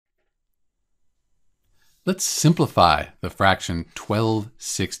Let's simplify the fraction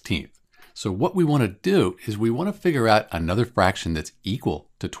 12/16. So what we want to do is we want to figure out another fraction that's equal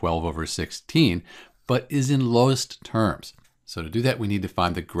to 12/16, but is in lowest terms. So to do that, we need to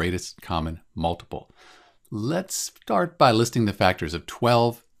find the greatest common multiple. Let's start by listing the factors of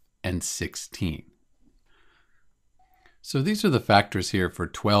 12 and 16. So these are the factors here for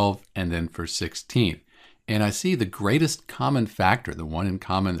 12 and then for 16. And I see the greatest common factor, the one in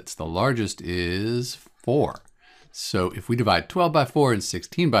common that's the largest, is 4. So if we divide 12 by 4 and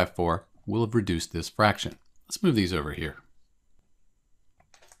 16 by 4, we'll have reduced this fraction. Let's move these over here.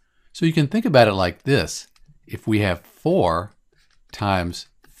 So you can think about it like this. If we have 4 times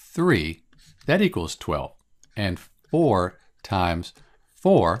 3, that equals 12. And 4 times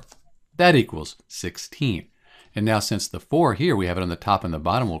 4, that equals 16. And now since the 4 here, we have it on the top and the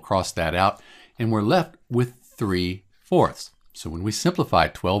bottom, we'll cross that out, and we're left with 3/4. So when we simplify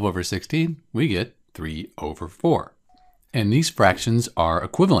 12/16, we get 3/4. And these fractions are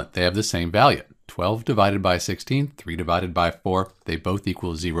equivalent. They have the same value. 12 divided by 16, 3 divided by 4, they both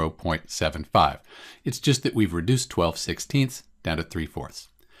equal 0.75. It's just that we've reduced 12/16 down to 3/4.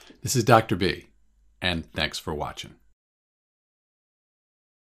 This is Dr. B, and thanks for watching.